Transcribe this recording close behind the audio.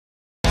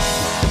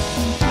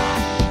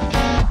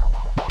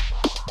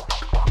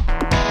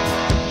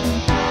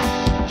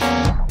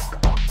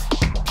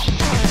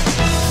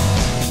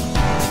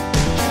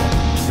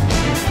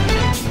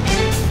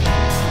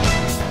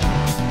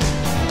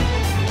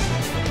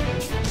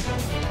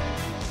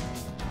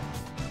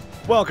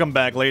Welcome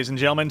back, ladies and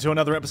gentlemen, to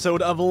another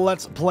episode of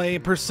Let's Play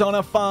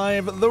Persona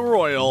 5 The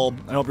Royal.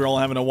 I hope you're all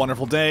having a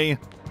wonderful day,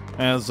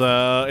 as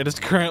it is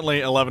currently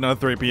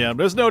 11:03 p.m.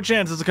 There's no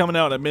chance it's coming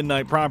out at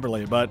midnight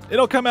properly, but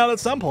it'll come out at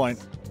some point.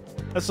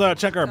 Let's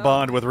check our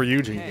bond with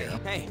Ryuji here.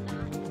 Hey.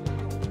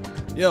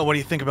 Yo, what do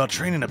you think about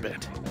training a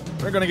bit?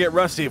 We're gonna get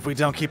rusty if we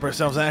don't keep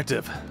ourselves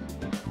active.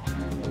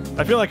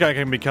 I feel like I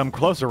can become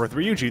closer with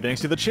Ryuji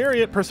thanks to the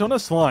Chariot Persona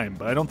Slime,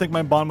 but I don't think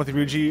my bond with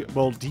Ryuji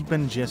will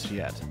deepen just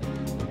yet.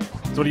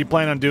 So what do you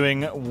plan on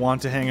doing?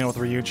 Want to hang out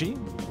with Ryuji?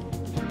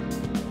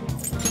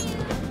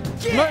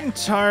 I'm not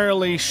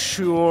entirely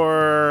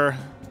sure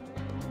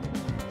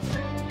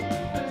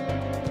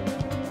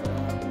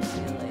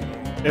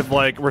if,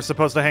 like, we're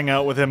supposed to hang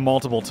out with him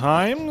multiple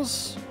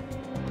times,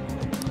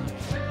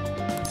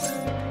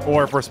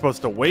 or if we're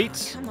supposed to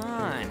wait. Come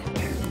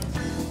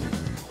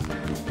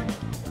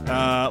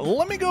on.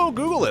 Let me go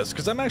Google this,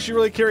 because I'm actually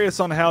really curious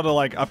on how to,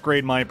 like,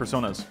 upgrade my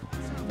personas.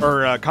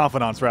 Or,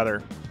 confidants,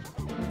 rather.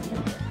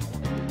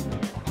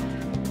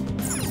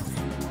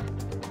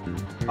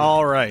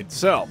 Alright,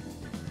 so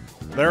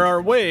there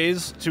are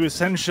ways to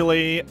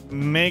essentially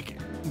make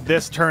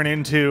this turn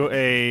into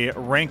a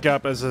rank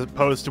up as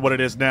opposed to what it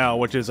is now,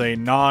 which is a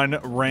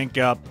non-rank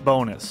up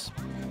bonus.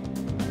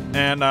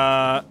 And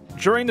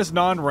during this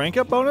non-rank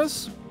up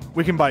bonus,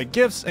 we can buy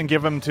gifts and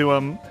give them to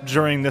him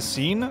during this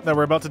scene that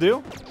we're about to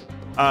do.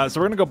 So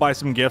we're going to go buy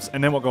some gifts,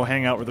 and then we'll go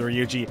hang out with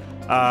Ryuji.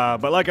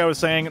 But like I was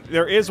saying,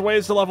 there is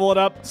ways to level it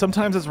up.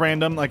 Sometimes it's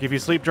random, like if you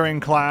sleep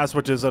during class,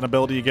 which is an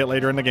ability you get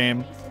later in the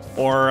game.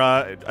 Or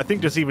I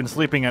think just even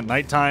sleeping at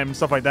nighttime,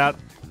 stuff like that.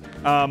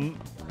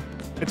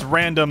 It's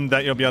random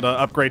that you'll be able to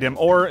upgrade him.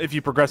 Or if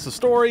you progress the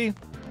story,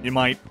 you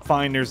might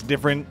find there's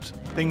different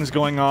things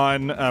going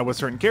on with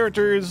certain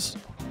characters.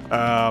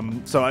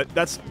 So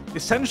that's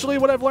essentially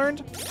what I've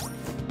learned.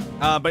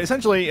 But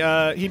essentially,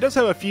 he does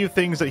have a few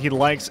things that he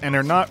likes, and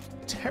they're not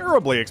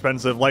terribly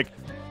expensive. Like,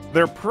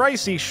 they're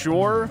pricey,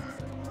 sure,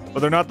 but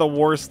they're not the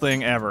worst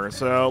thing ever.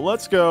 So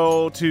let's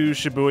go to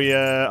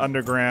Shibuya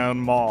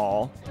Underground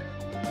Mall.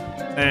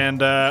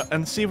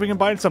 And see if we can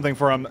buy something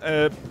for him.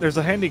 There's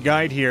a handy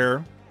guide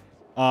here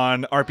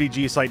on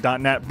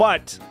rpgsite.net,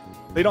 but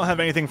they don't have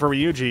anything for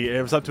Ryuji.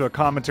 It was up to a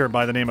commenter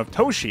by the name of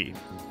Toshi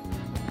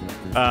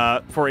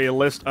for a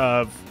list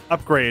of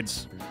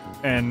upgrades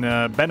and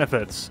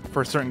benefits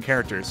for certain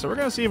characters. So we're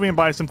going to see if we can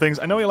buy some things.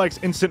 I know he likes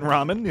instant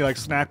ramen. He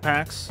likes snack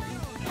packs.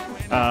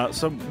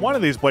 So one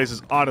of these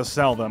places ought to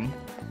sell them.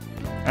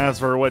 As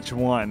for which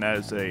one, that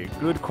is a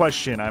good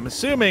question. I'm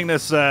assuming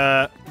this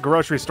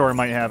grocery store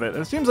might have it.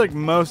 It seems like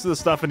most of the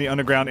stuff in the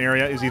underground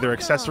area is either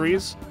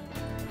accessories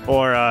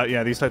or,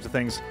 yeah, these types of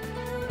things.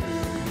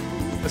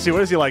 Let's see, what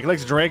does he like? He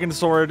likes Dragon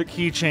Sword,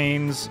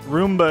 keychains,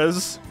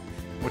 Roombas,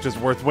 which is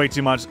worth way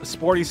too much,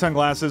 sporty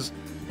sunglasses,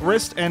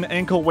 wrist and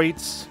ankle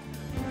weights,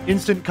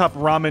 instant cup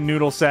ramen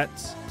noodle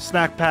sets,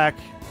 snack pack,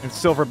 and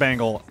silver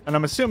bangle. And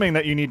I'm assuming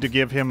that you need to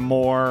give him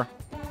more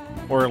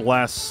or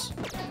less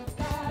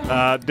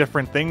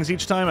different things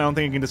each time. I don't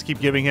think you can just keep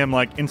giving him,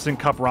 like, instant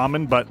cup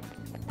ramen, but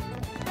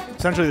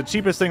essentially the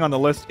cheapest thing on the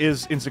list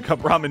is instant cup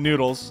ramen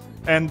noodles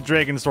and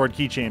Dragon Sword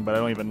keychain, but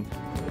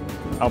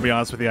I'll be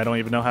honest with you, I don't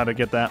even know how to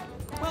get that.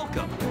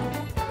 Welcome.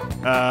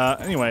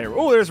 Anyway,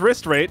 oh, there's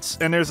wrist rates,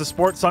 and there's the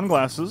sport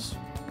sunglasses.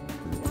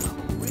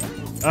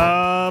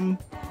 I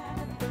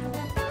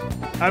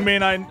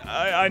mean,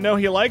 I know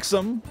he likes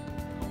them,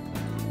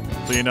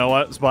 so you know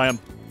what? Let's buy them.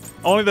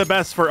 Only the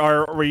best for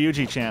our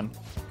Ryuji-chan.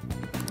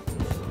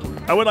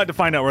 I would like to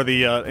find out where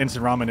the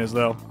instant ramen is,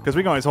 though, because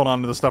we can always hold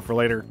on to the stuff for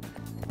later.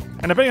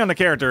 And depending on the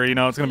character, you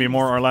know, it's going to be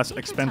more or less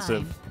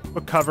expensive.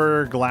 Book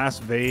cover, glass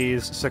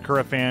vase,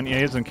 Sakura fan. Yeah,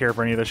 he doesn't care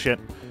for any of this shit.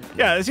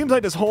 Yeah, it seems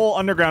like this whole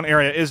underground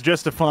area is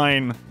just to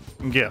find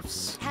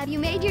gifts. Have you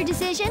made your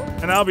decision?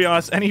 And I'll be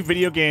honest, any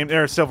video game,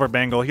 there's Silver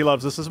Bangle, he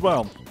loves this as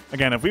well.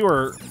 Again, if we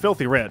were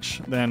filthy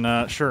rich,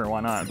 then sure, why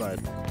not? But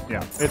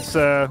yeah,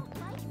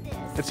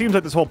 it seems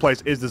like this whole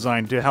place is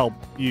designed to help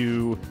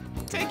you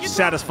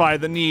satisfy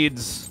the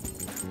needs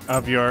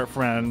of your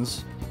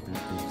friends.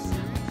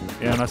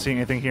 Yeah, I'm not seeing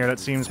anything here that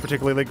seems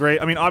particularly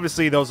great. I mean,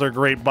 obviously, those are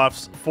great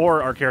buffs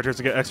for our characters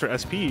to get extra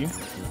SP.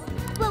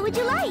 What would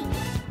you like?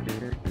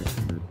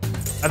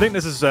 I think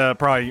this is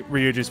probably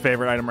Ryuji's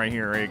favorite item right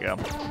here. There you go.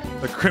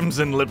 The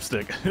crimson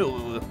lipstick.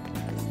 Oh,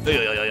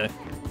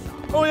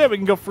 yeah, we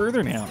can go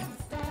further now.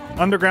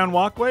 Underground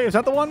walkway, is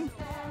that the one?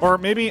 Or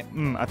maybe, I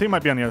think it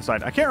might be on the other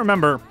side. I can't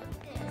remember.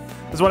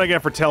 This is what I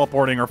get for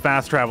teleporting or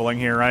fast traveling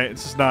here, right?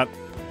 It's just not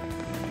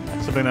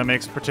something that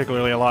makes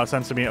particularly a lot of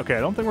sense to me. Okay, I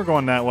don't think we're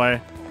going that way.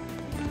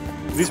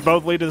 Do these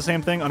both lead to the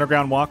same thing?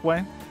 Underground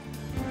walkway?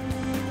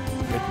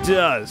 It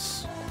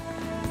does.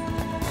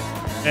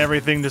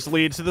 Everything just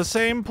leads to the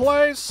same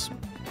place.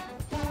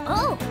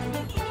 Oh.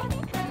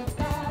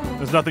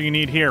 There's nothing you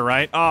need here,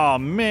 right? Oh,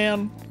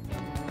 man.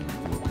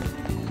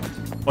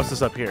 What's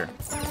this up here?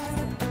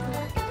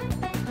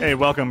 Hey,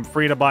 welcome.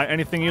 Free to buy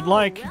anything you'd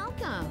like.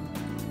 Welcome.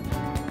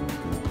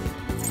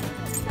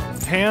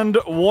 Hand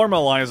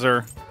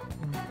warmalizer.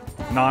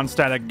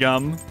 Non-static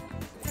gum.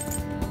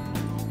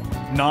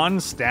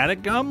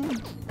 Non-static gum?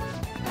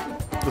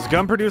 Does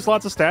gum produce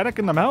lots of static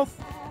in the mouth?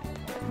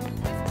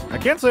 I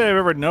can't say I've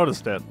ever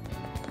noticed it.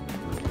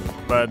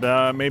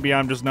 But maybe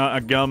I'm just not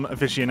a gum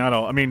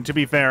aficionado. I mean, to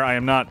be fair, I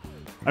am not.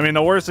 I mean,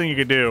 the worst thing you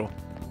could do,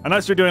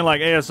 unless you're doing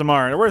like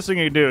ASMR, the worst thing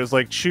you could do is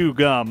like chew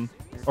gum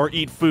or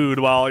eat food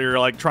while you're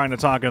like trying to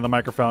talk into the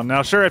microphone.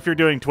 Now, sure, if you're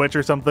doing Twitch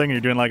or something,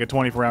 you're doing like a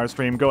 24-hour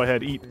stream, go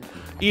ahead,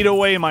 eat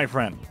away, my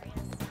friend.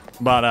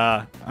 But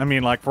I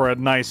mean, like for a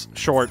nice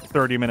short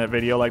 30-minute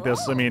video like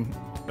this, I mean,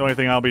 the only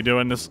thing I'll be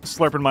doing is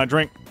slurping my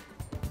drink.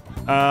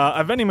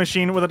 A vending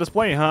machine with a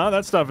display, huh?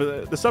 That stuff,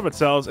 the stuff it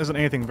sells isn't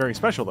anything very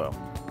special though.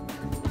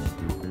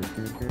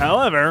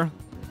 However,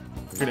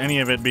 could any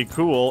of it be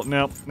cool?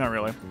 Nope, not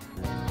really.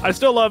 I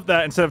still love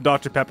that instead of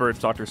Dr. Pepper, it's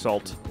Dr.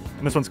 Salt.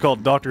 And this one's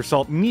called Dr.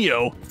 Salt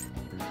Neo.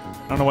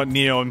 I don't know what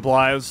Neo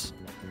implies.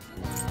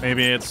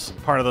 Maybe it's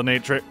part of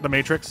the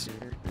Matrix,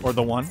 or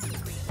the One.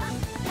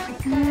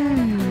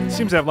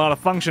 Seems to have a lot of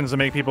functions to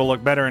make people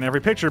look better in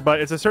every picture,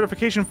 but it's a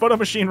certification photo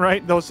machine,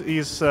 right?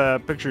 These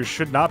pictures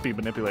should not be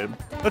manipulated.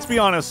 Let's be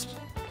honest.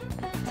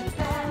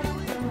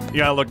 You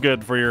gotta look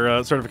good for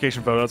your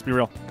certification photo, let's be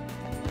real.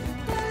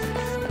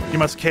 You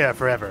must care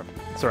forever.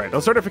 It's alright.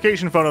 Those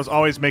certification photos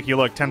always make you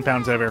look 10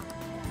 pounds heavier.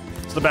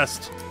 It's the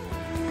best.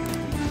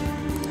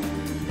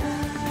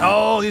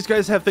 Oh, these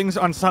guys have things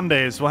on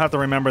Sundays. We'll have to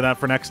remember that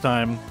for next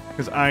time,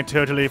 because I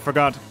totally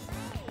forgot.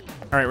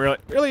 Alright,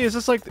 really? Is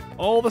this like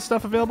all the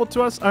stuff available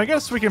to us? I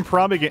guess we can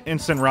probably get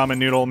instant ramen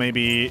noodle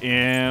maybe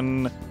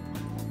in...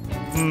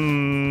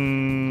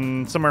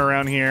 somewhere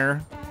around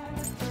here.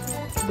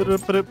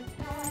 Actually,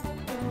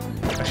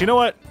 you know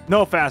what?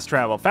 No fast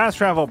travel. Fast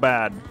travel,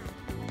 bad.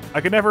 I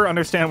can never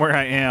understand where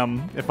I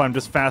am if I'm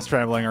just fast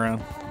traveling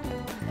around.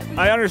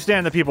 I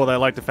understand the people that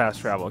like to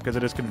fast travel, because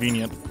it is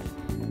convenient.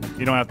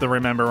 You don't have to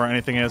remember where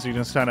anything is. You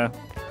just kind of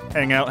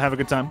hang out, have a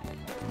good time.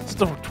 It's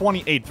still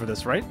 28 for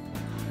this, right?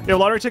 Yeah,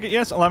 lottery ticket,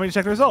 yes. Allow me to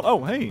check the result.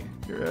 Oh, hey.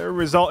 Your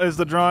result is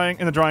the drawing.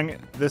 In the drawing,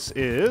 this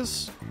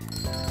is...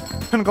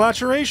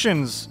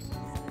 Congratulations.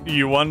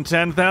 You won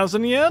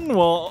 10,000 yen?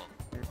 Well,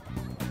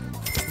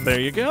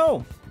 there you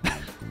go.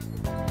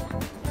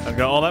 I've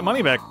got all that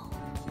money back.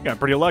 You got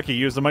pretty lucky.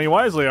 Use the money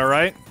wisely, all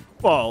right?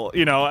 Well,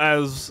 you know,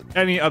 as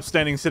any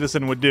upstanding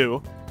citizen would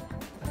do,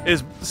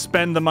 is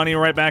spend the money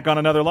right back on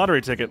another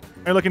lottery ticket.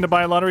 Are you looking to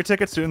buy a lottery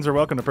ticket? Students are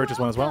welcome to purchase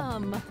one as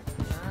well.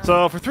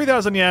 So for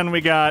 3,000 yen,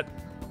 we got,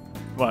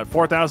 what,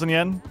 4,000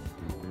 yen?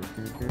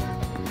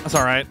 That's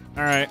all right.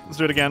 All right, let's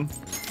do it again.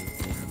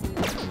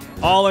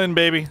 All in,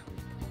 baby.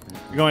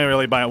 You can only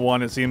really buy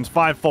one, it seems.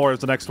 5-4 is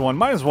the next one.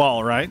 Might as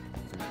well, right?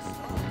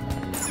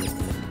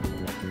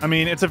 I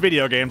mean, it's a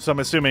video game, so I'm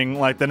assuming,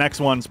 like, the next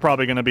one's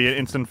probably going to be an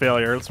instant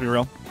failure, let's be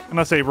real.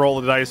 Unless they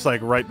roll the dice, like,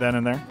 right then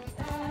and there.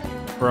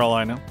 For all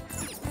I know.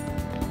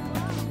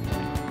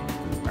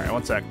 Alright,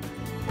 one sec.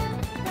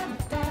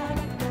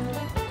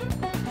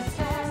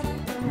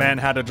 Man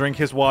had to drink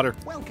his water.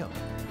 Welcome.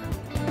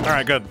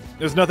 Alright, good.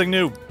 There's nothing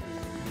new.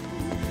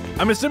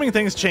 I'm assuming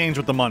things change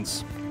with the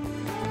months.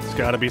 It's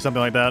gotta be something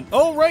like that.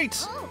 Oh, right!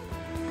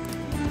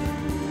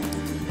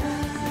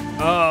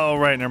 Oh,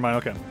 right, never mind,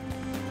 okay.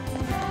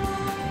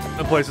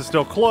 The place is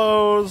still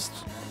closed.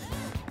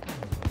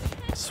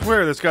 I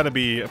swear there's got to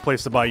be a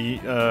place to buy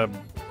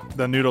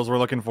the noodles we're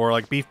looking for,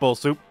 like beef bowl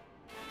soup.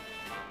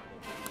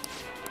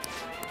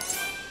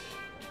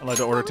 I'd like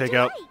to order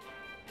takeout.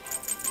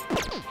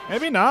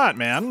 Maybe not,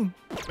 man.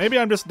 Maybe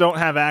I just don't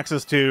have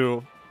access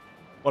to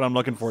what I'm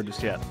looking for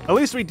just yet. At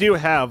least we do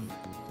have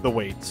the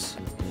weights.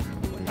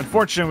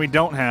 Unfortunately, we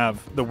don't have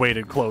the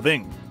weighted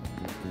clothing.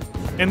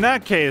 In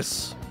that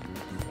case,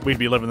 we'd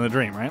be living the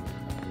dream, right?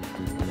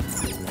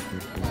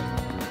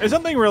 There's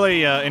something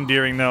really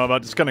endearing, though,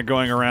 about just kind of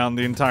going around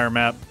the entire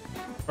map.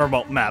 Or,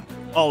 well, map.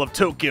 All of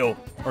Tokyo.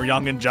 Or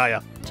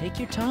Yongan-Jaya. Take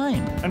your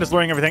time. I'm just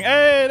learning everything.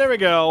 Hey, there we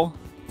go.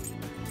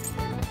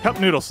 Cup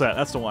noodle set.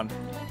 That's the one.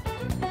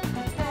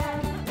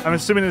 I'm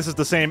assuming this is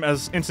the same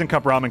as Instant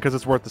Cup Ramen because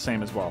it's worth the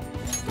same as well.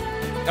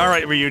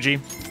 Alright,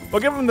 Ryuji.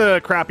 We'll give him the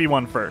crappy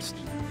one first.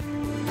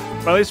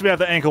 But at least we have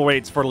the ankle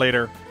weights for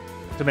later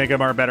to make him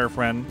our better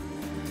friend.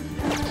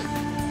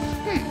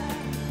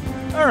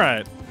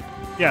 Alright.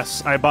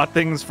 Yes, I bought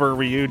things for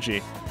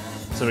Ryuji,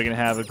 so we can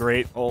have a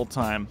great old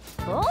time.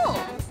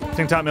 Oh.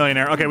 Ting Top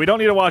Millionaire. Okay, we don't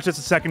need to watch this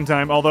a second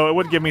time, although it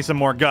would give me some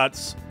more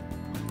guts.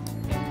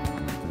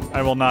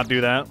 I will not do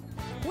that.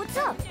 What's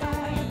up?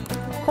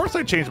 Of course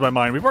I changed my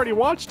mind. We've already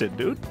watched it,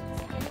 dude.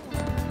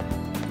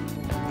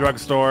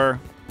 Drugstore.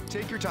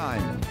 Take your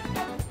time.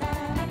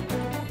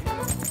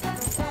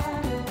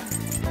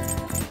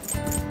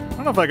 I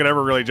don't know if I could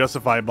ever really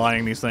justify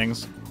buying these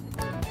things.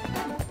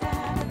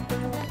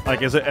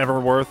 Like, is it ever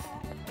worth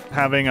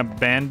having a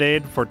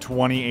Band-Aid for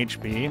 20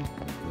 HP?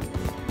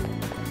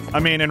 I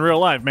mean, in real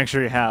life, make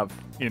sure you have,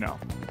 you know,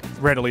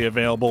 readily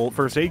available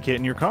first aid kit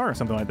in your car or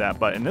something like that.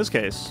 But in this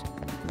case,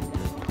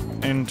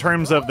 in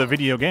terms of the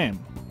video game,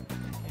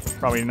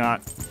 probably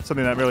not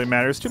something that really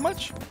matters too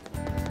much.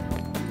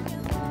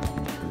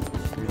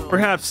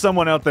 Perhaps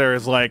someone out there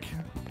is like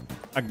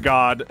a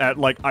god at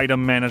like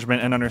item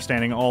management and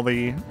understanding all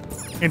the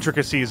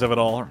intricacies of it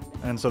all,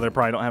 and so they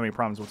probably don't have any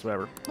problems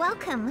whatsoever.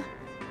 Welcome.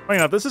 Well, you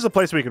know, this is a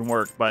place we can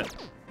work, but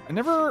I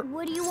never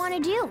What do you want to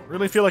do?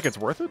 really feel like it's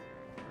worth it.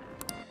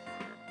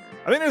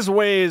 I think there's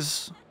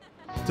ways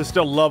to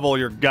still level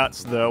your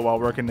guts, though, while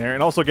working there,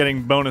 and also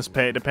getting bonus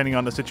pay depending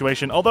on the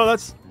situation. Although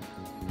that's...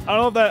 I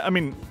don't know if that... I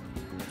mean,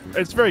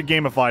 it's very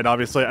gamified,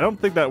 obviously. I don't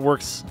think that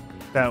works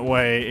that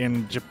way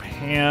in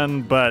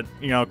Japan, but,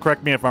 you know,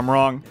 correct me if I'm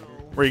wrong,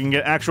 where you can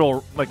get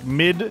actual, like,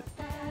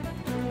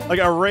 like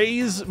a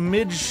raise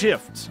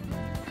mid-shift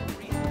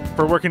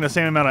for working the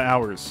same amount of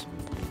hours.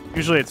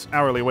 Usually it's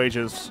hourly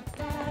wages,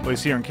 at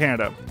least here in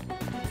Canada.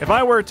 If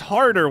I worked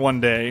harder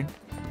one day,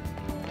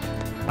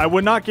 I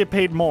would not get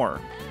paid more.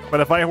 But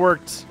if I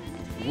worked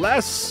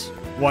less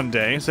one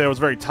day, say I was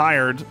very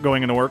tired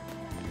going into work,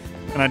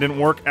 and I didn't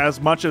work as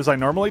much as I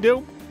normally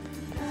do,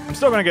 I'm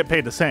still going to get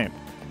paid the same.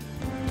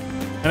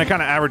 And it kind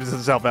of averages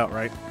itself out,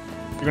 right?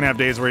 You're going to have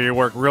days where you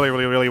work really,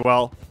 really, really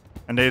well,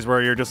 and days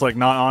where you're just, like,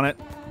 not on it.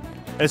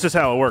 It's just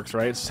how it works,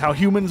 right? It's how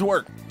humans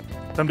work.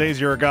 Some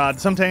days you're a god,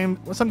 some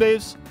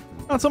days,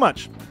 not so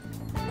much.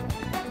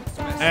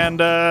 And,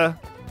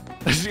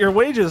 your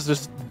wages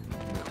just,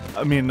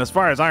 I mean, as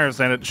far as I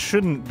understand it,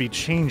 shouldn't be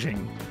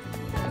changing.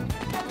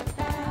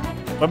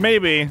 But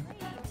maybe,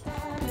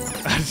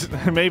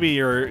 maybe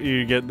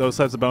you get those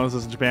types of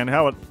bonuses in Japan.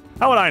 How would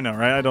I know,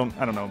 right? I don't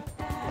know.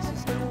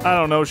 I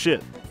don't know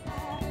shit.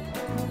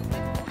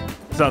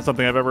 It's not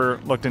something I've ever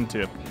looked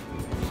into,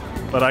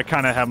 but I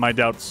kind of have my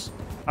doubts.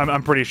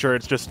 I'm pretty sure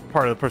it's just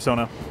part of the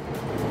persona.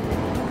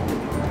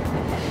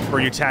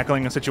 Were you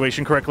tackling a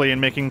situation correctly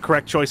and making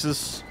correct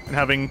choices and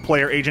having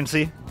player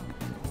agency?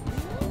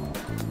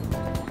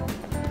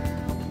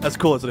 As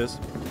cool as it is.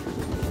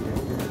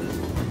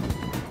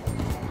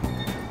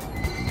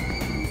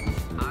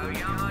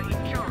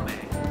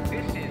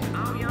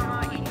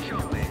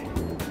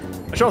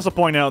 I should also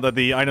point out that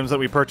the items that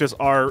we purchase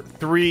are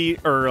three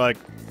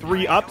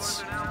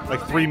ups,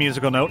 like 3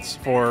 musical notes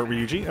for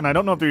Ryuji, and I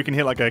don't know if you can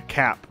hit like a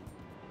cap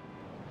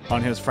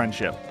on his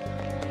friendship.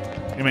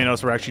 You may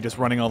notice we're actually just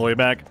running all the way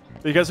back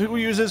because who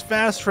uses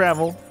fast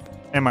travel?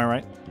 Am I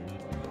right?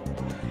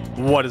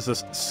 What is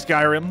this?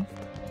 Skyrim?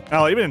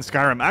 Oh, even in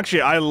Skyrim,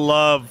 actually, I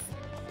love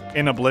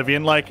in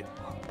Oblivion. Like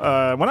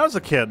when I was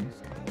a kid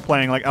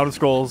playing like Elder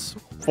Scrolls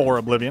 4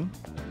 Oblivion,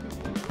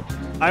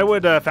 I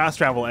would fast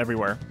travel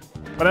everywhere.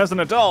 But as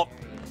an adult,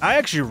 I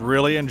actually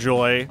really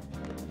enjoy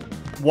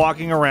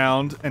walking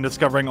around and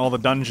discovering all the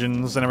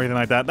dungeons and everything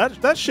like that.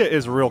 That shit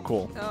is real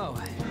cool. Oh,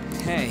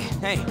 hey.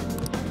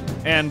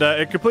 And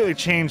it completely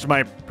changed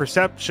my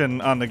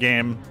perception on the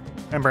game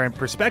and my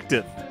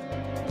perspective.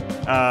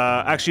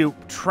 Actually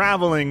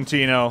traveling to,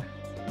 you know,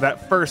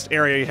 that first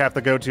area you have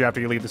to go to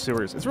after you leave the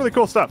sewers. It's really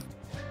cool stuff.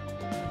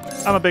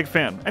 I'm a big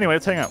fan. Anyway,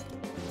 let's hang out.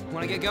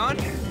 Wanna get going?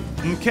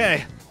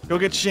 Okay, go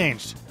get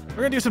changed.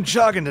 We're gonna do some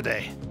jogging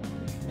today.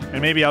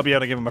 And maybe I'll be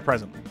able to give him a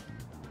present.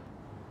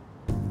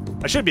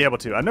 I should be able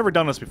to. I've never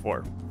done this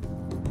before.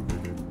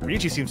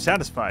 Ryuji seems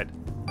satisfied.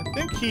 I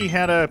think he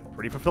had a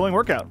pretty fulfilling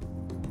workout.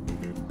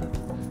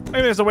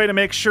 Maybe there's a way to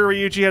make sure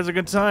Ryuji has a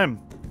good time.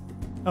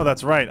 Oh,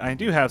 that's right. I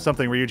do have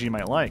something Ryuji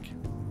might like.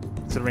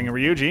 Considering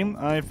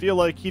Ryuji, I feel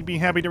like he'd be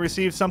happy to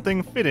receive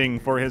something fitting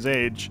for his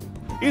age.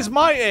 He's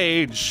my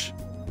age!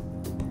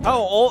 How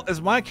old? Is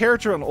my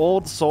character an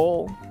old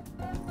soul?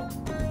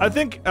 I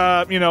think,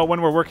 you know,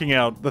 when we're working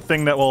out, the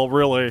thing that will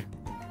really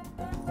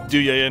do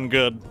you in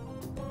good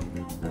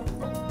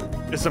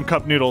is some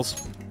cup noodles.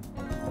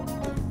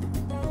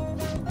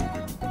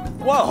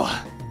 Whoa!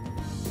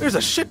 There's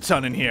a shit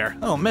ton in here.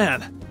 Oh,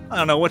 man. I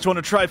don't know which one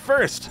to try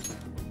first.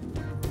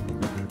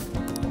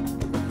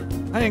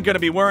 I ain't gonna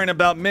be worrying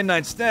about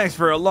midnight snacks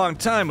for a long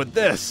time with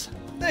this.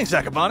 Thanks,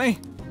 Akabane.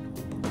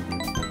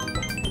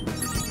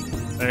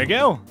 There you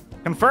go.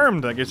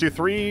 Confirmed. That gives you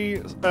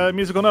 3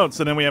 musical notes,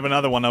 and then we have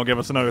another one that'll give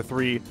us another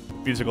 3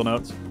 musical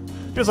notes.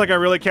 Feels like I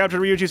really captured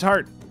Ryuji's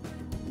heart.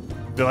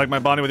 Feel like my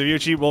bonding with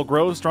Ryuji will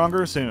grow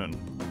stronger soon.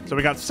 So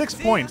we got 6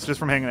 points just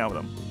from hanging out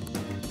with him.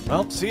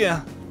 Well, see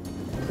ya.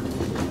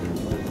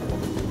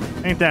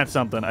 Ain't that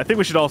something? I think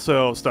we should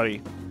also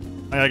study.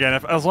 And again,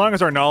 as long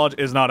as our knowledge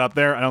is not up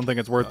there, I don't think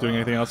it's worth doing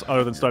anything else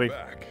other than study.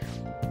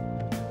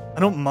 I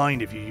don't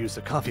mind if you use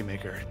the coffee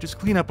maker. Just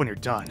clean up when you're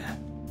done.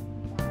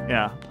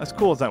 Yeah, as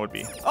cool as that would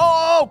be.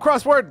 Oh,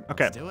 crossword!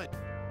 Okay. Let's do it.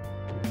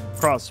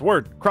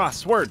 Crossword,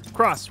 crossword,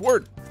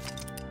 crossword.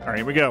 All right,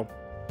 here we go.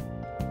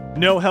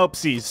 No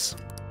helpsies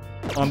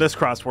on this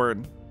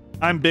crossword.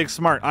 I'm big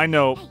smart. I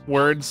know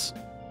words.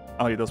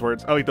 I'll eat those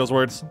words. I'll eat those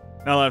words.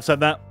 Now that I've said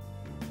that,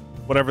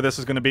 whatever this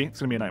is going to be, it's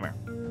going to be a nightmare.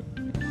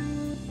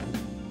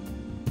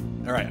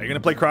 All right, are you going to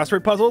play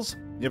crossword puzzles?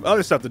 You have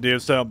other stuff to do,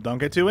 so don't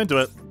get too into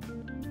it.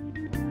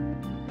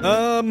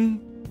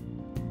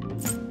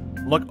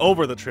 Look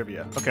over the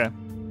trivia. Okay.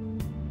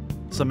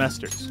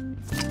 Semesters.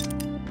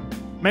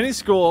 Many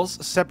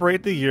schools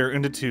separate the year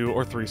into 2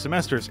 or 3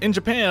 semesters. In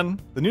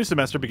Japan, the new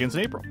semester begins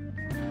in April.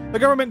 The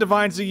government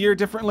divides the year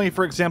differently.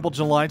 For example,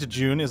 July to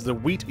June is the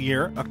wheat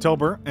year,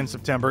 October and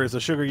September is the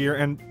sugar year,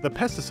 and the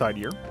pesticide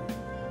year.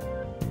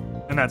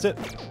 And that's it.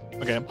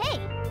 Okay. Hey!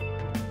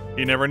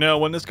 You never know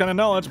when this kind of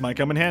knowledge might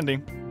come in handy.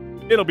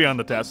 It'll be on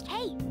the test.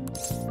 Hey.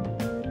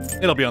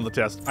 It'll be on the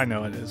test. I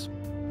know it is.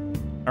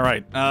 All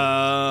right.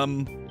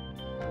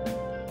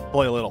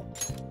 Play a little.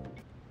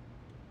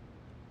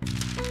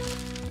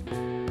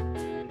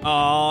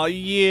 Aw,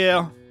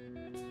 yeah.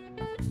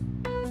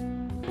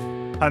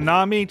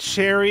 Hanami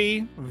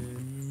cherry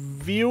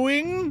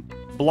viewing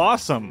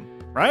blossom,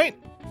 right?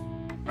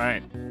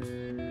 Right.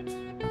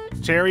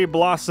 Cherry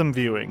blossom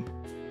viewing.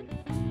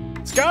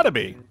 It's gotta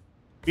be.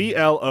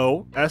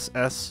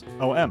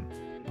 BLOSSOM.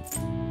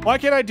 Why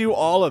can't I do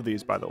all of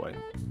these, by the way?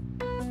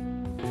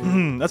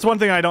 That's one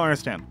thing I don't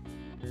understand.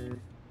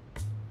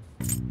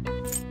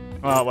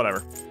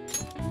 Whatever.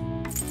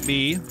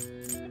 B.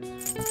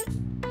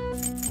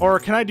 Or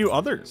can I do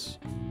others?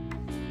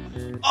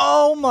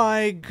 Oh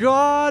my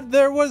god,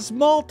 there was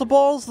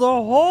multiples the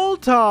whole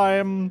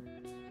time.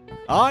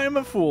 I'm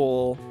a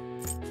fool.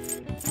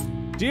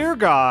 Dear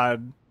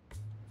God,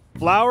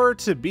 flower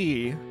to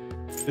be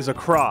is a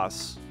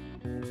cross.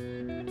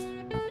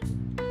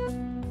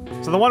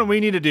 So the one we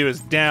need to do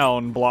is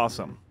down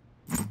blossom.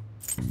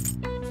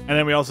 And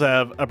then we also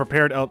have a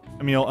prepared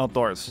meal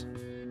outdoors.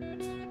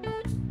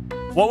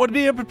 What would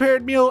be a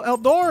prepared meal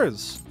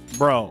outdoors,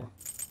 bro?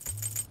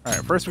 All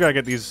right, first we gotta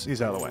get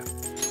these out of the way.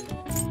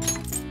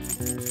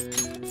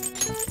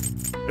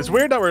 It's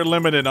weird that we're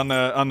limited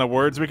on the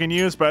words we can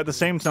use, but at the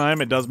same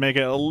time, it does make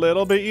it a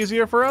little bit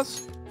easier for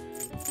us.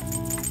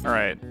 All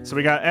right, so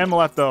we got M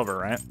left over,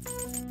 right?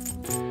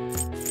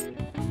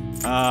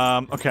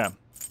 Okay.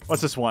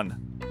 What's this one?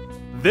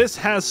 This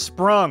has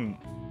sprung.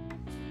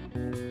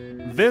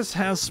 This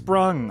has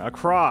sprung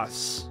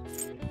across.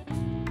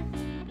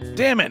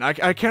 Damn it,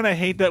 I kind of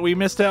hate that we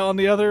missed out on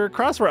the other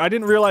crossword. I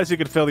didn't realize you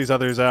could fill these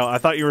others out. I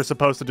thought you were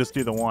supposed to just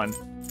do the one,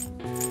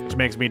 which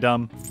makes me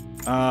dumb.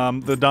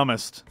 The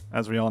dumbest,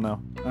 as we all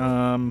know.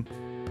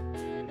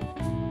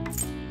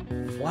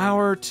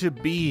 Flower to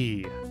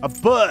be. A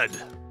bud.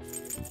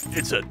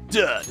 It's a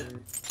dud.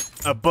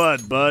 A bud.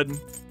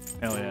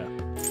 Hell yeah.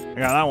 I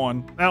got that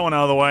one. That one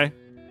out of the way.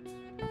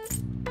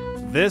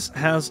 This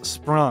has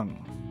sprung.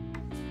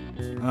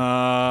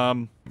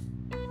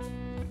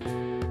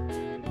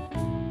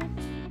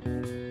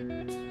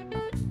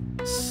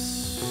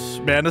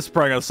 Man, this is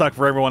probably gonna suck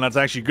for everyone that's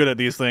actually good at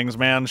these things,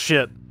 man.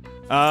 Shit.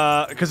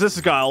 Because this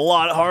has got a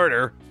lot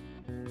harder.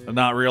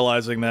 Not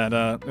realizing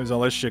that there's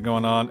all this shit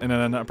going on. And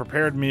then a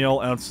prepared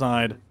meal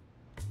outside.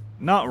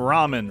 Not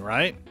ramen,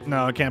 right?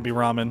 No, it can't be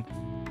ramen.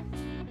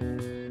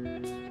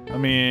 I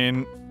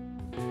mean,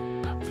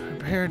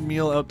 prepared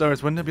meal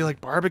outdoors. Wouldn't it be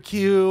like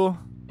barbecue?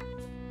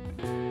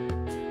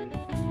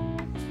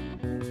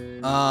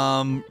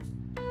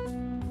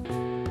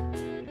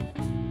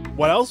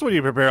 What else would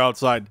you prepare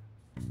outside?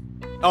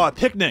 Oh, a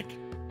picnic.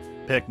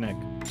 Picnic.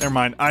 Never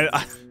mind.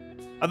 I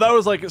thought it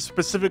was like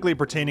specifically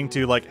pertaining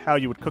to like how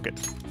you would cook it.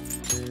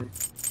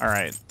 All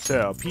right.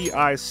 So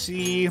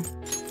PICNIC.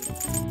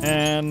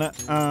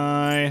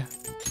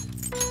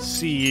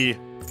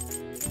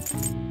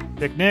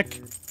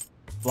 Picnic.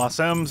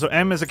 Blossom. So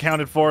M is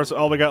accounted for. So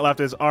all we got left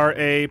is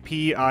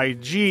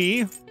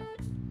RAPIG.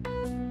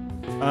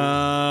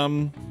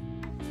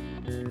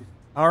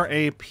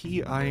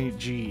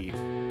 RAPIG.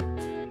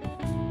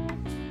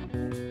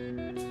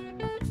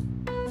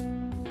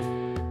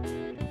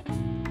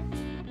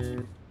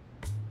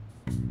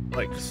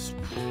 Like,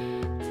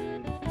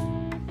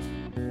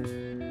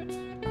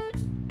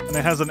 and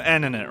it has an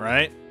N in it,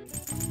 right?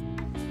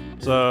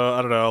 So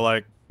I don't know,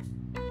 like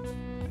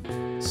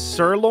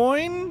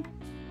sirloin?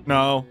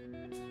 No.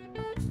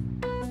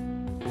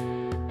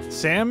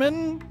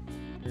 Salmon?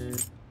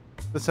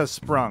 This has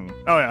sprung.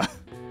 Oh yeah.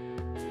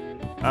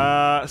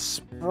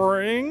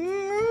 Spring?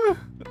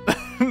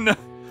 No.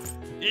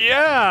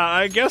 Yeah,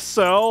 I guess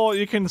so.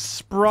 You can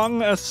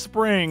sprung a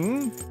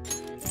spring.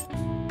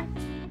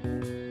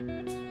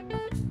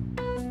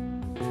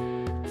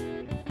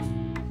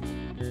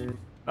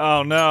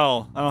 Oh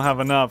no, I don't have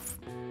enough.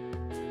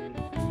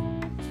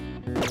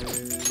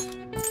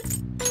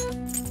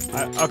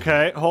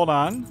 Okay, hold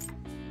on.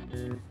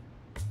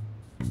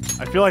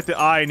 I feel like the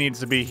I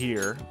needs to be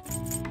here.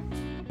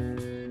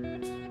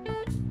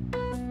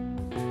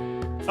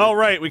 Oh,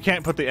 right, we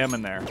can't put the M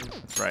in there.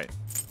 That's right.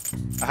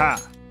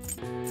 Aha.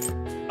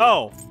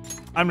 Oh,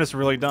 I'm just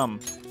really dumb.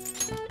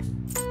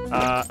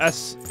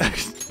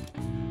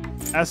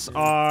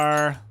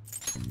 SR.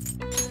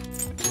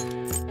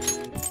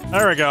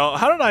 There we go.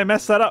 How did I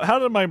mess that up? How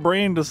did my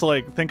brain just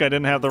like think I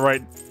didn't have the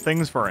right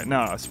things for it?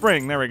 No,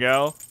 spring. There we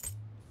go.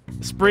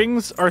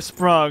 Springs are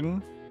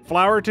sprung.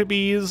 Flower to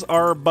bees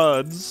are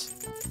buds.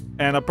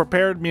 And a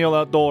prepared meal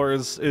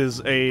outdoors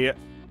is a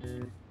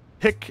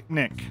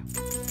picnic.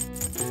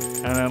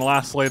 And then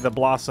lastly, the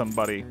blossom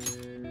buddy.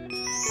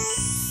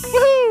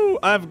 Woohoo!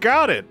 I've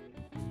got it.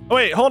 Oh,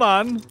 wait, hold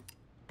on.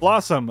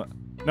 Blossom,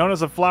 known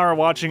as a flower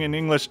watching in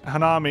English,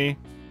 hanami,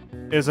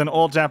 is an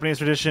old Japanese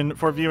tradition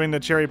for viewing the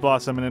cherry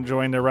blossom and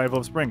enjoying the arrival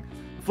of spring.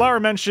 Flower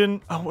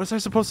mention. Oh, was I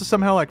supposed to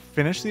somehow like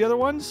finish the other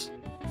ones?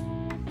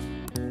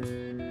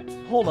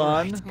 Hold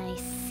on. I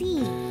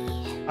see.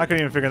 I couldn't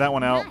even figure that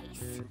one out. Nice.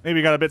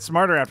 maybe got a bit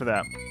smarter after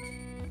that.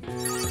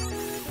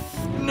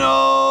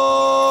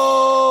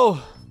 No!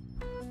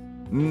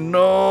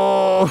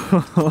 No!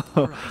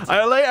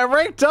 I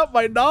ranked up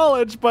my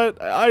knowledge,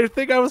 but I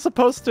think I was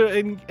supposed to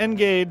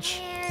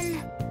engage.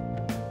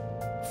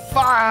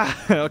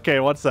 Okay,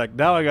 one sec.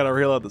 Now I gotta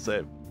reload the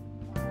save.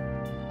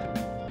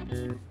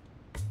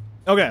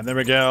 Okay, there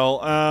we go.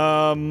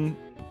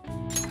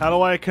 How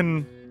do I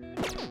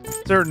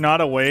is there not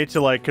a way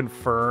to, like,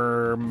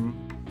 confirm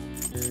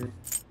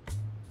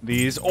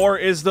these? Or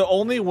is the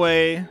only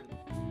way...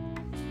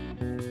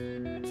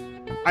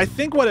 I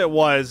think what it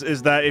was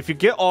is that if you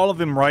get all of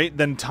them right,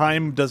 then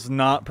time does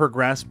not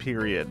progress,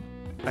 period.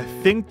 I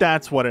think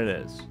that's what it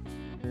is.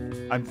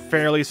 I'm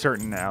fairly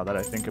certain now that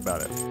I think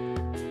about it.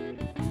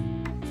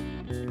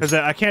 Because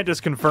I can't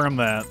just confirm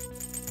that.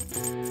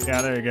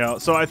 Yeah, there you go.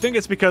 So I think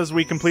it's because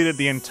we completed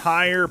the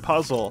entire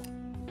puzzle.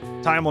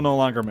 Time will no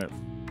longer move.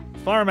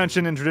 Flower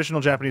mentioned in traditional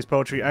Japanese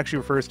poetry actually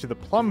refers to the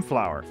plum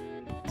flower.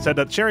 It said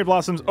that cherry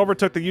blossoms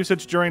overtook the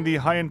usage during the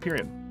Heian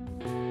period.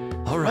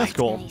 All right. That's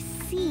cool. I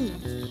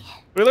see.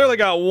 We literally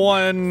got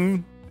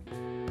one...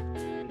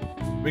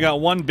 We got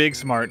one big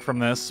smart from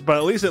this, but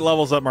at least it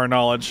levels up our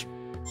knowledge,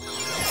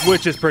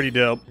 which is pretty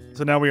dope.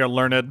 So now we are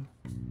learned.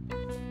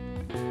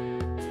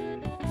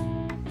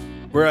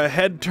 We're a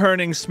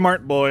head-turning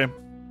smart boy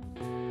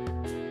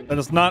that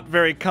is not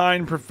very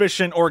kind,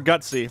 proficient, or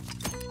gutsy.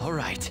 All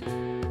right.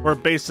 We're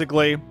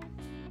basically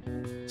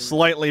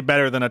slightly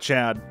better than a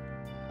Chad.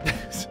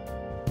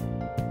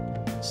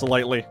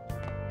 Slightly.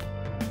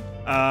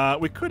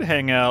 We could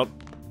hang out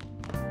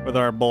with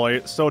our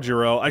boy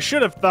Sojiro. I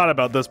should have thought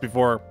about this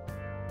before.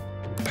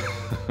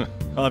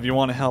 Well, if you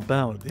want to help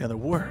out with the other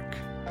work.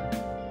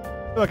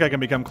 I feel like I can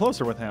become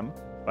closer with him,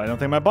 but I don't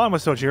think my bond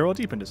with Sojiro will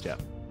deepen just yet.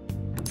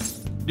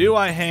 Do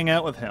I hang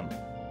out with him?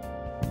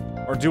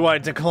 Or do I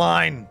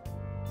decline?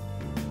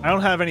 I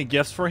don't have any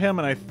gifts for him,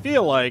 and I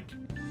feel like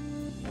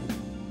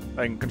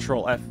I can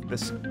control F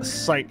this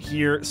site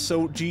here.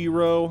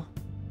 Sojiro.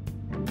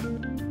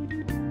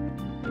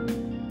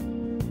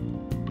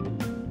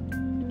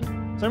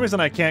 For some reason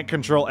I can't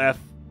control F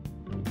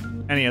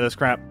any of this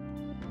crap.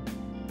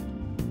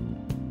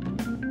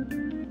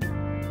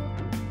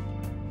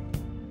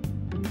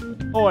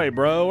 Oi,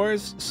 bro,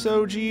 where's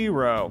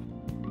Sojiro?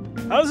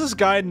 How does this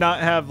guy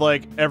not have,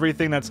 like,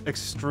 everything that's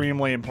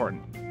extremely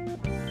important?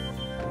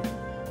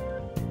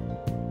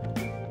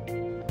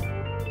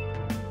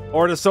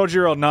 Or does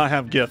Sojiro not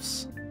have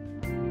gifts?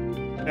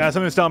 Yeah,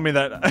 somebody's telling me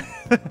that.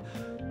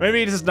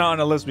 Maybe he's just not on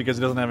the list because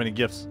he doesn't have any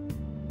gifts.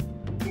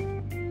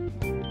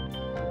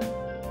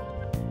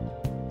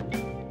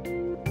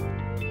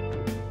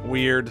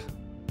 Weird.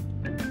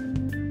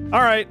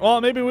 Alright, well,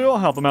 maybe we will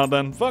help him out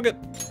then. Fuck it.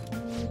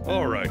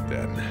 Alright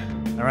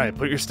then. Alright,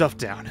 put your stuff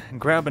down and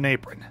grab an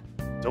apron.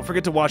 Don't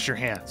forget to wash your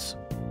hands.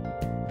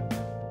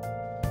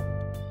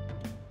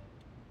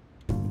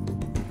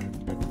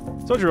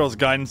 Sojiro's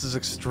guidance is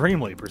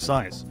extremely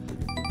precise.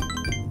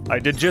 I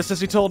did just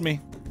as he told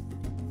me.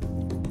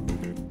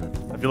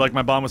 I feel like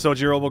my bond with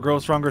Sojiro will grow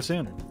stronger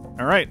soon.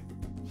 Alright.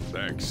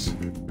 Thanks.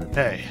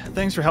 Hey,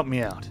 thanks for helping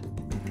me out.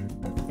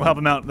 We'll help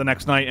him out the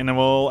next night and then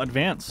we'll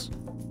advance.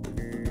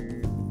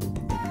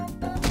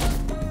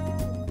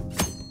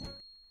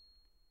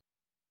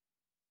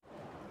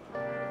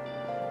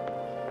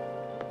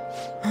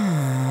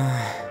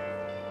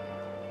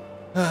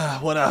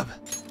 What up?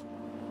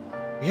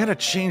 He had a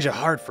change of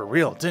heart for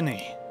real, didn't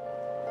he?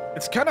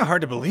 It's kind of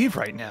hard to believe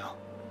right now.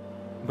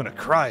 I'm gonna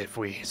cry if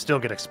we still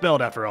get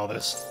expelled after all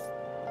this.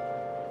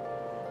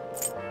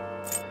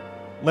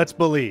 Let's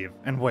believe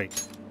and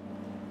wait.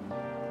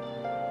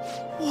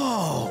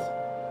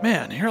 Whoa!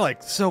 Man, you're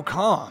like so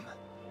calm.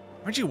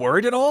 Aren't you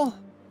worried at all?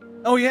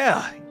 Oh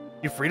yeah,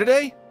 you free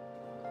today?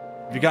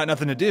 If you got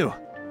nothing to do,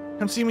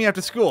 come see me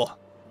after school.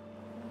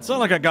 It's not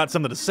like I got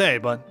something to say,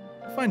 but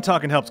I find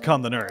talking helps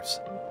calm the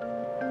nerves.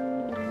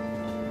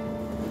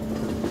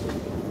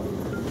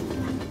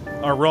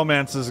 Our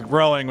romance is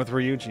growing with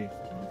Ryuji.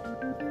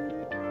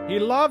 He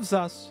loves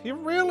us. He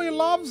really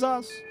loves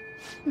us.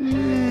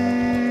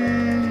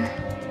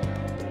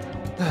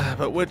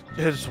 But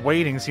his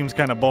waiting seems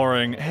kind of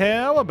boring.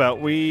 How about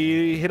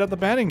we hit up the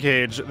batting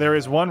cage? There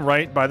is one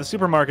right by the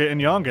supermarket in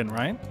Yongan,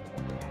 right?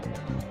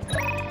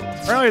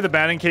 Apparently the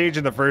batting cage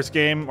in the first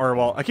game, or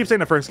well, I keep saying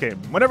the first game.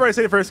 Whenever I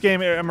say the first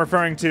game, I'm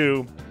referring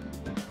to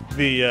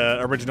the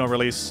original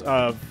release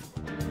of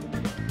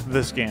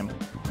this game.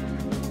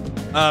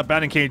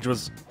 Batting cage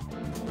was,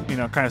 you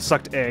know, kind of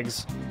sucked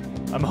eggs.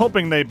 I'm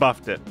hoping they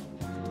buffed it.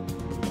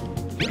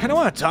 Kinda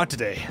wanna talk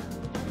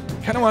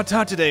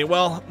today.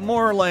 Well,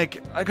 more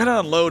like, I gotta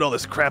unload all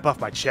this crap off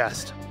my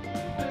chest.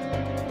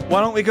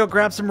 Why don't we go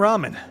grab some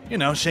ramen? You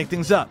know, shake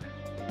things up.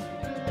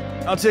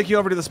 I'll take you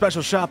over to the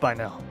special shop I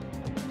know.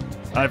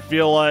 I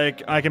feel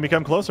like I can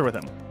become closer with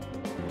him.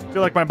 I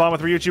feel like my bond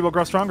with Ryuji will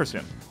grow stronger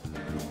soon.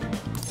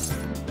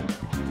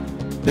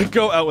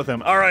 Go out with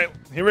him. Alright,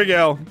 here we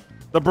go.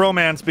 The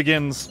bromance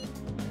begins.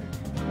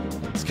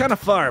 It's kind of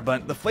far,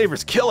 but the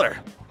flavor's killer.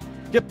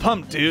 Get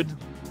pumped, dude.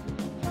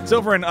 It's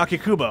over in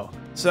Akikubo.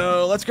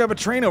 So let's grab a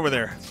train over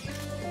there.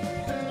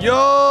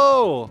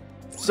 Yo!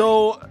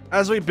 So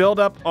as we build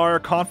up our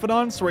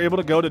confidence, we're able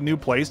to go to new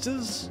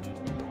places?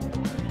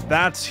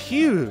 That's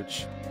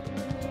huge.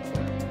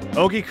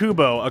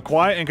 Ogikubo, a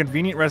quiet and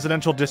convenient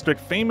residential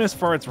district famous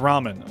for its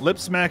ramen.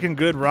 Lip-smacking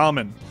good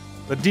ramen.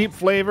 The deep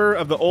flavor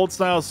of the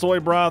old-style soy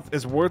broth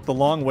is worth the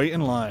long wait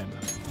in line.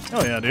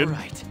 Oh yeah, dude.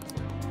 Right.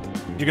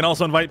 You can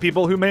also invite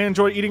people who may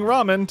enjoy eating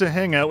ramen to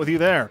hang out with you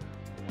there.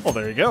 Well,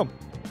 there you go.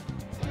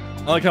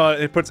 I like how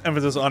it puts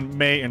emphasis on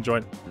may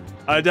enjoy.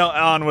 I doubt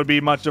Ann would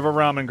be much of a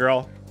ramen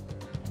girl.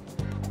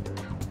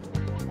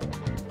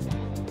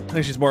 I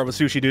think she's more of a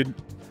sushi dude.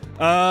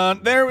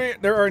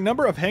 There are a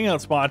number of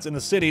hangout spots in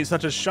the city,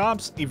 such as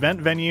shops,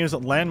 event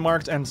venues,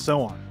 landmarks, and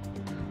so on.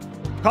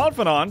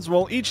 Confidants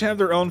will each have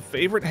their own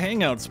favorite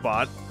hangout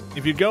spot.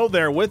 If you go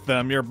there with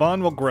them, your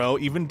bond will grow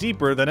even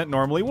deeper than it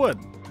normally would.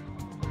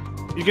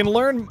 You can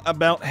learn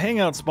about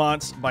hangout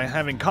spots by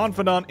having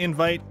confidants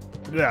invite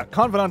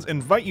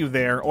you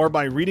there, or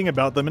by reading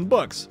about them in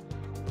books.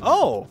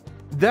 Oh,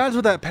 that's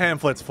what that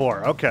pamphlet's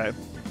for. Okay.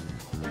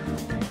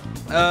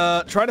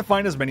 Try to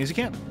find as many as you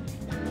can.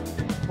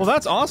 Well,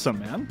 that's awesome,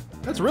 man.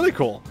 That's really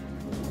cool.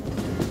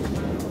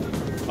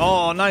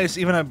 Oh, nice.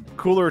 Even a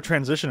cooler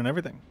transition and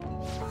everything.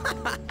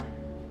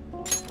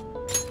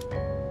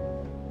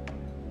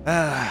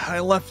 I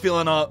left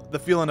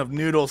the feeling of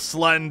noodles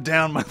sliding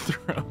down my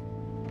throat.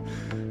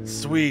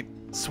 Sweet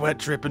sweat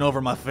dripping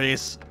over my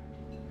face.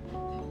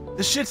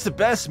 This shit's the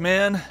best,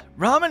 man.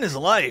 Ramen is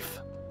life.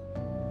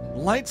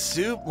 Light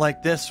soup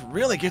like this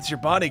really gets your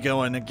body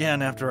going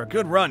again after a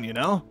good run, you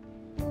know?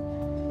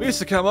 We used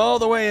to come all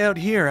the way out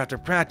here after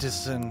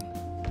practice, and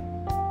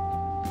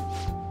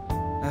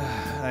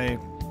I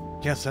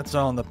guess that's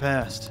all in the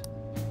past.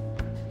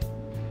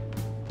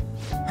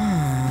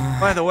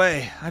 By the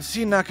way, I've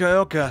seen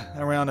Nakaoka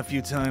around a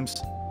few times,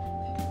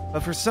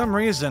 but for some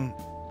reason,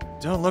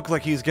 don't look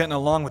like he's getting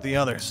along with the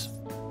others.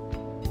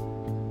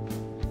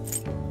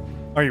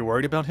 Are you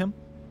worried about him?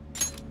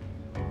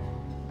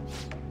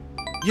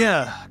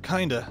 Yeah,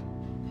 kinda.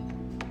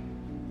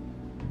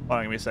 Hold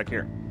on, give me a sec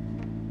here.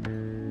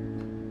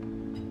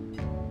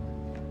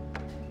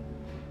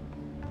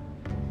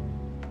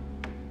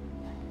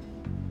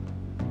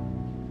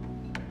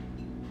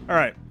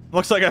 Alright,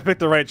 looks like I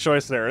picked the right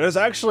choice there. There's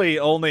actually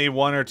only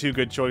 1 or 2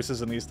 good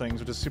choices in these things,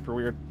 which is super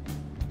weird.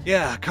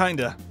 Yeah,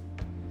 kinda.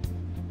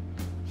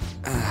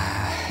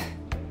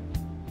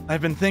 I've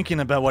been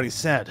thinking about what he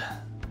said.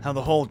 How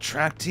the whole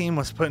track team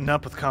was putting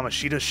up with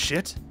Kamoshida's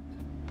shit.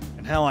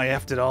 And how I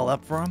effed it all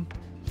up for him.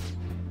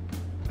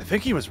 I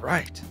think he was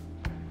right.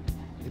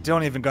 They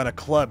don't even got a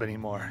club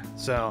anymore,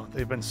 so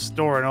they've been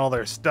storing all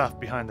their stuff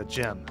behind the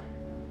gym.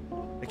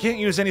 They can't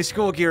use any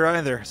school gear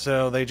either,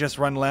 so they just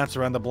run laps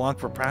around the block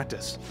for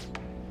practice.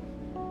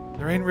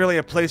 There ain't really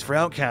a place for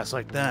outcasts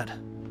like that.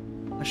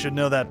 I should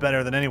know that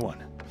better than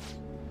anyone.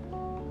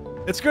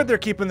 It's good they're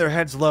keeping their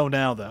heads low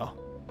now, though.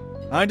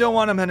 I don't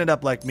want them ended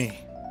up like me.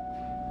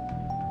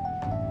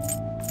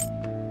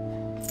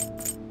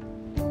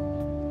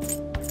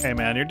 Hey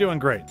man, you're doing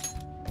great.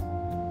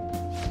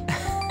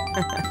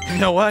 You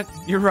know what?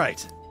 You're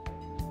right.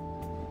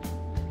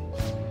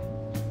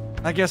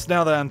 I guess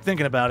now that I'm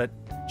thinking about it,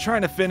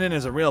 trying to fit in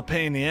is a real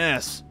pain in the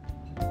ass.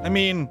 I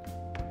mean,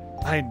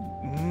 I'd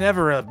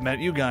never have met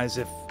you guys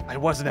if I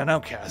wasn't an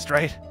outcast,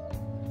 right?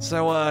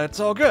 So, it's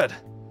all good.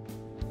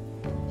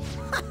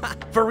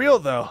 For real,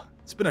 though.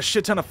 It's been a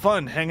shit ton of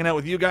fun. Hanging out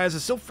with you guys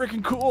is so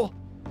freaking cool.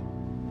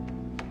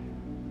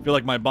 I feel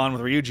like my bond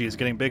with Ryuji is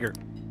getting bigger.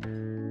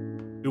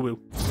 Ooh-woo.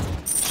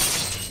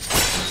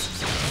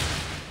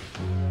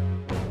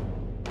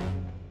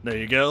 There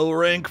you go,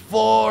 rank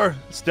 4.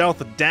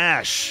 Stealth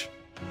Dash.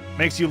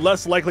 Makes you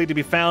less likely to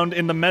be found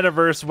in the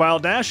metaverse while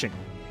dashing.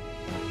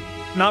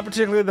 Not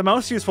particularly the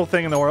most useful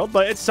thing in the world,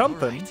 but it's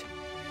something. Right.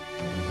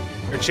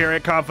 Your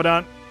Chariot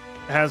Confidant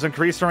has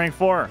increased to rank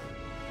 4.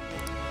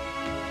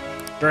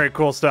 Very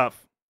cool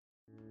stuff.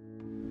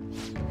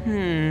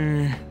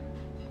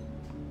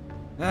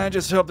 I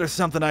just hope there's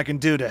something I can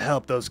do to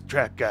help those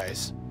track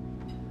guys.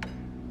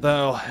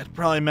 Though, it'd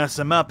probably mess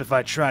them up if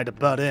I tried to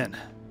butt in.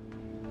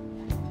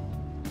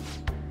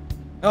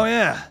 Oh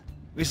yeah,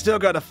 we still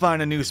gotta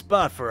find a new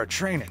spot for our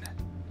training.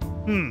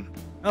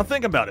 I'll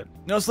think about it.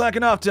 No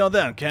slacking off till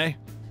then, okay?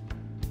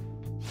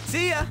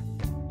 See ya!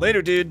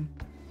 Later, dude.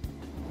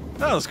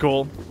 That was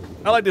cool.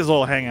 I like these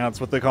little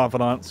hangouts with the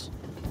confidants.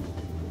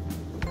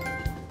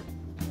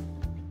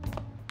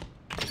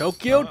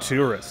 Tokyo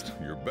Tourist.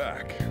 You're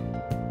back.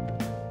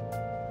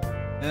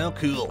 How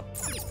cool.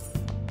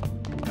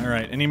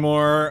 Alright, any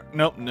more?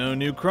 Nope, no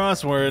new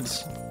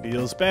crosswords.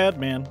 Feels bad,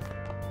 man.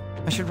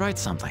 I should write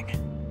something.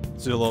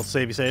 Let's do a little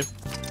savey save.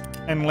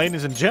 And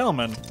ladies and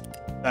gentlemen,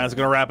 that's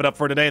going to wrap it up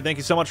for today. Thank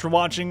you so much for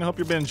watching. I hope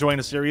you've been enjoying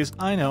the series.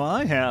 I know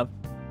I have.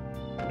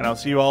 And I'll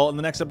see you all in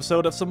the next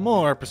episode of some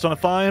more Persona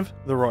 5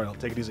 The Royal.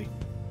 Take it easy.